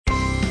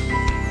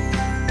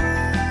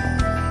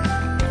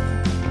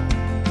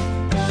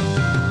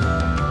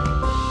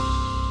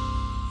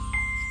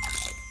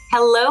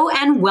Hello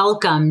and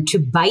welcome to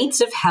Bites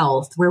of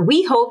Health, where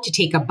we hope to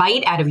take a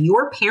bite out of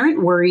your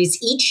parent worries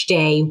each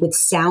day with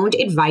sound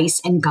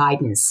advice and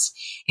guidance.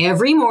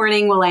 Every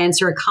morning, we'll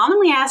answer a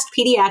commonly asked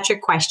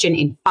pediatric question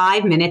in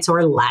 5 minutes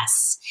or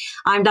less.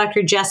 I'm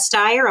Dr. Jess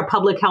Steyer, a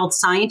public health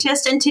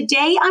scientist, and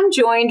today I'm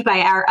joined by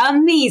our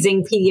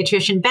amazing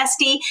pediatrician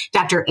bestie,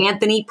 Dr.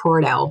 Anthony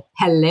Porto.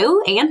 Hello,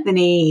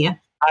 Anthony.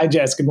 Hi,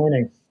 Jess. Good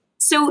morning.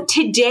 So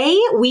today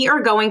we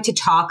are going to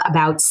talk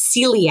about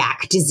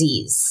celiac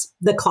disease.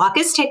 The clock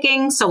is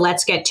ticking, so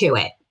let's get to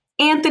it.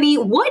 Anthony,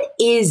 what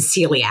is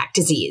celiac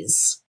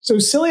disease? So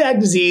celiac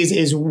disease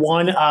is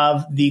one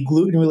of the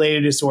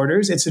gluten-related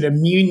disorders. It's an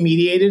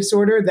immune-mediated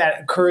disorder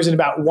that occurs in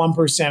about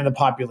 1% of the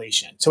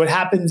population. So what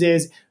happens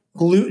is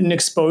gluten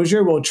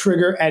exposure will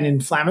trigger an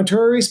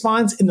inflammatory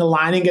response in the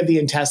lining of the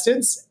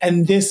intestines,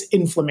 and this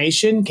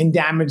inflammation can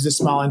damage the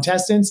small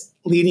intestines,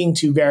 leading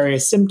to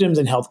various symptoms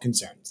and health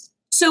concerns.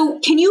 So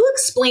can you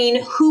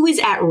explain who is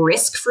at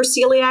risk for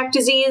celiac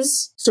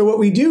disease? So what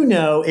we do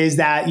know is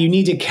that you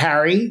need to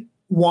carry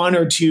one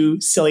or two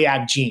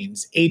celiac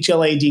genes.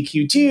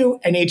 HLA-DQ2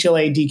 and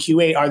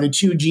HLA-DQ8 are the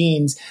two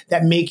genes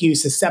that make you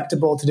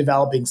susceptible to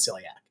developing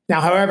celiac. Now,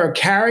 however,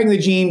 carrying the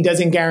gene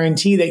doesn't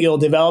guarantee that you'll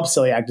develop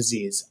celiac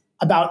disease.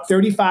 About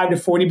 35 to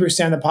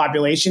 40% of the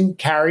population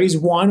carries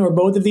one or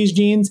both of these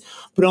genes,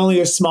 but only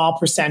a small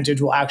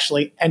percentage will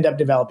actually end up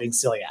developing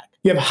celiac.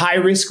 You have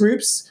high-risk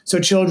groups, so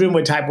children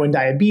with type 1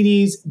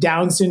 diabetes,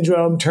 Down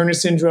syndrome, Turner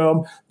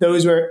syndrome,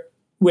 those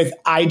with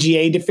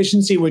IgA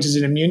deficiency, which is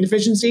an immune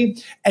deficiency,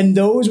 and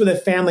those with a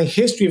family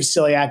history of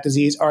celiac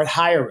disease are at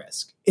higher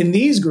risk. In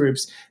these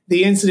groups,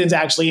 the incidence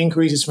actually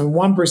increases from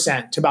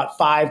 1% to about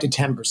 5 to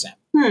 10%.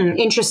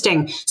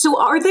 Interesting. So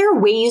are there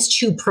ways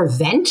to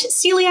prevent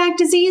celiac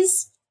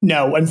disease?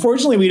 No,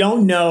 unfortunately, we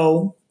don't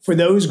know for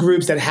those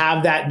groups that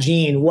have that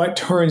gene, what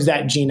turns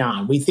that gene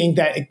on. We think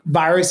that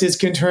viruses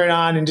can turn it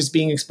on and just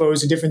being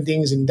exposed to different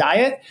things in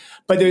diet,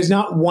 but there's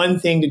not one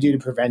thing to do to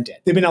prevent it.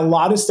 There have been a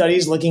lot of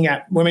studies looking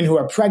at women who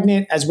are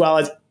pregnant, as well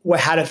as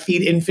how to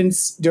feed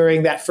infants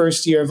during that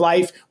first year of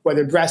life,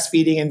 whether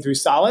breastfeeding and through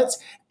solids,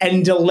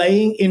 and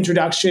delaying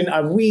introduction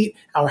of wheat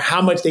or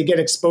how much they get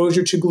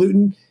exposure to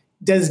gluten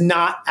does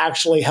not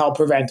actually help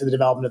prevent the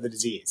development of the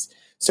disease.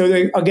 So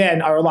there,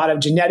 again, are a lot of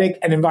genetic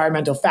and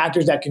environmental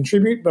factors that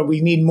contribute, but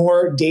we need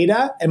more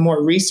data and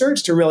more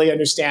research to really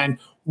understand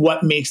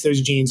what makes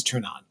those genes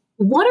turn on.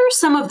 What are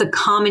some of the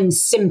common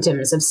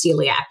symptoms of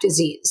celiac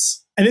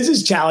disease? And this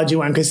is a challenging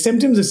one because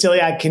symptoms of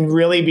celiac can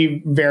really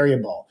be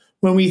variable.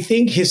 When we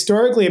think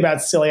historically about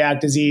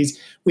celiac disease,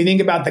 we think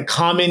about the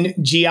common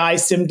GI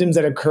symptoms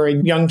that occur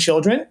in young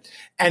children.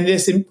 And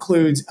this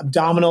includes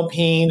abdominal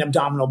pain,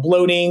 abdominal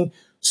bloating,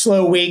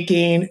 slow weight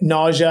gain,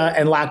 nausea,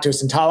 and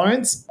lactose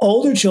intolerance.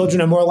 Older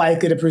children are more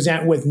likely to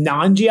present with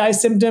non-GI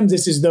symptoms.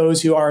 This is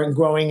those who are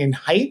growing in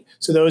height,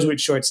 so those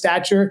with short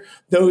stature,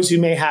 those who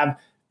may have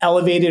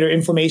elevated or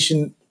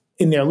inflammation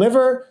in their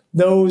liver,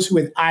 those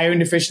with iron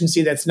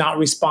deficiency that's not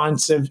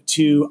responsive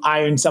to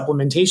iron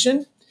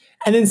supplementation.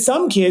 And then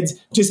some kids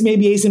just may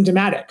be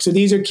asymptomatic. So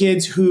these are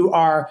kids who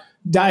are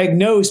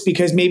diagnosed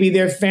because maybe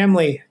their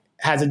family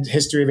has a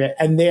history of it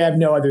and they have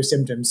no other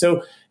symptoms.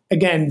 So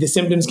again, the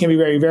symptoms can be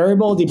very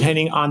variable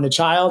depending on the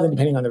child and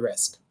depending on the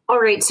risk. All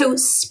right. So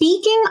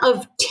speaking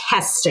of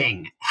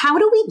testing, how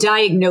do we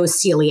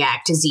diagnose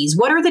celiac disease?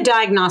 What are the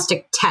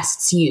diagnostic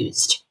tests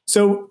used?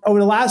 So over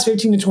the last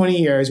 15 to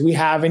 20 years, we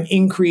have an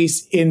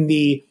increase in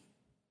the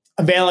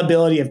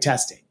availability of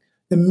testing.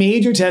 The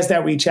major test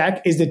that we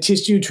check is the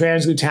tissue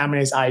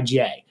transglutaminase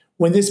IgA.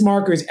 When this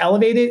marker is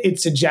elevated,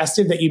 it's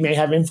suggestive that you may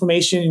have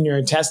inflammation in your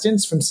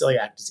intestines from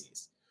celiac disease.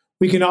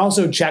 We can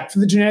also check for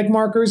the genetic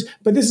markers,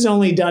 but this is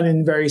only done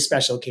in very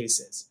special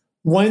cases.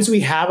 Once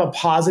we have a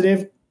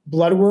positive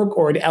blood work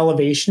or an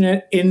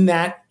elevation in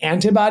that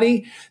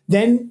antibody,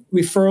 then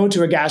referral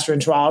to a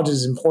gastroenterologist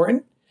is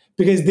important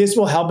because this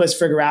will help us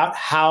figure out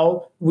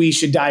how we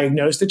should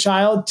diagnose the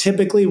child,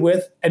 typically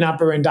with an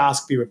upper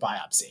endoscopy or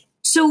biopsy.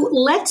 So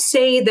let's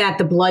say that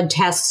the blood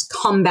tests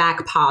come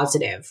back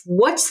positive.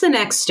 What's the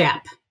next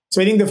step?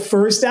 So I think the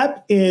first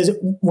step is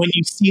when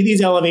you see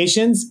these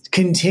elevations,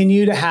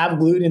 continue to have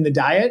gluten in the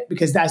diet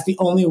because that's the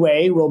only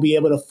way we'll be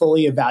able to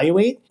fully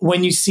evaluate.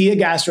 When you see a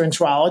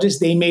gastroenterologist,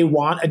 they may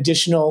want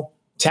additional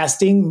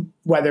testing,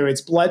 whether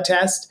it's blood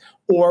test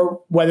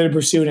or whether to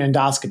pursue an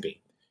endoscopy.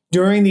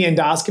 During the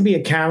endoscopy,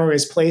 a camera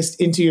is placed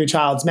into your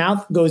child's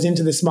mouth, goes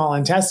into the small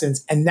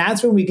intestines, and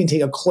that's when we can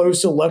take a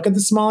closer look at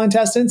the small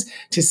intestines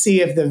to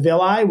see if the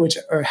villi, which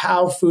are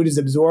how food is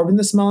absorbed in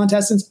the small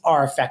intestines,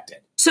 are affected.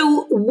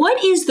 So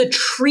what is the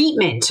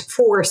treatment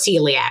for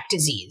celiac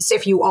disease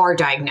if you are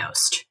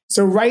diagnosed?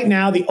 So right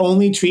now, the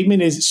only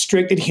treatment is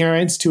strict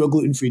adherence to a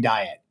gluten-free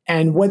diet.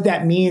 And what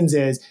that means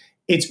is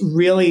it's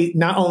really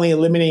not only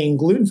eliminating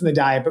gluten from the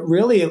diet, but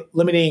really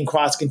eliminating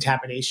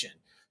cross-contamination.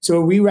 So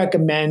what we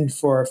recommend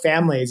for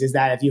families is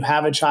that if you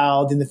have a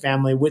child in the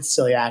family with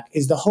celiac,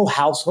 is the whole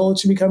household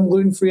should become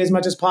gluten-free as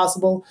much as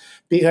possible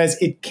because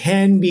it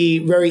can be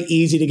very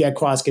easy to get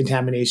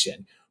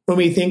cross-contamination. When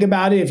we think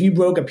about it, if you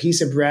broke a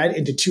piece of bread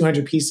into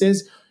 200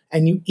 pieces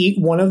and you eat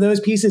one of those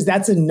pieces,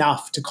 that's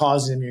enough to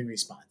cause an immune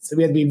response. So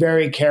we have to be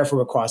very careful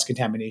with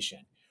cross-contamination.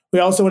 We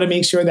also want to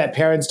make sure that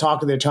parents talk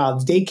to their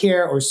child's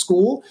daycare or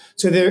school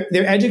so they're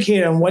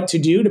educated on what to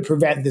do to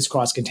prevent this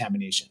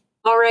cross-contamination.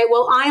 All right.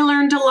 Well, I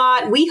learned a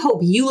lot. We hope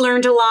you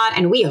learned a lot,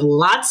 and we have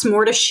lots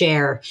more to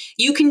share.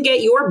 You can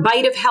get your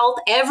bite of health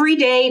every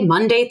day,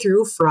 Monday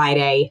through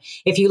Friday.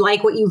 If you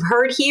like what you've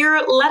heard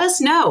here, let us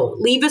know.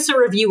 Leave us a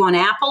review on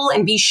Apple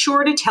and be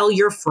sure to tell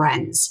your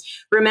friends.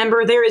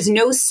 Remember, there is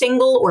no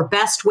single or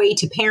best way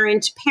to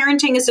parent.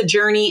 Parenting is a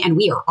journey, and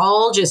we are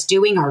all just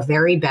doing our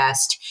very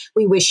best.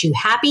 We wish you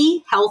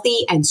happy, healthy,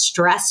 and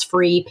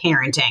stress-free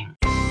parenting.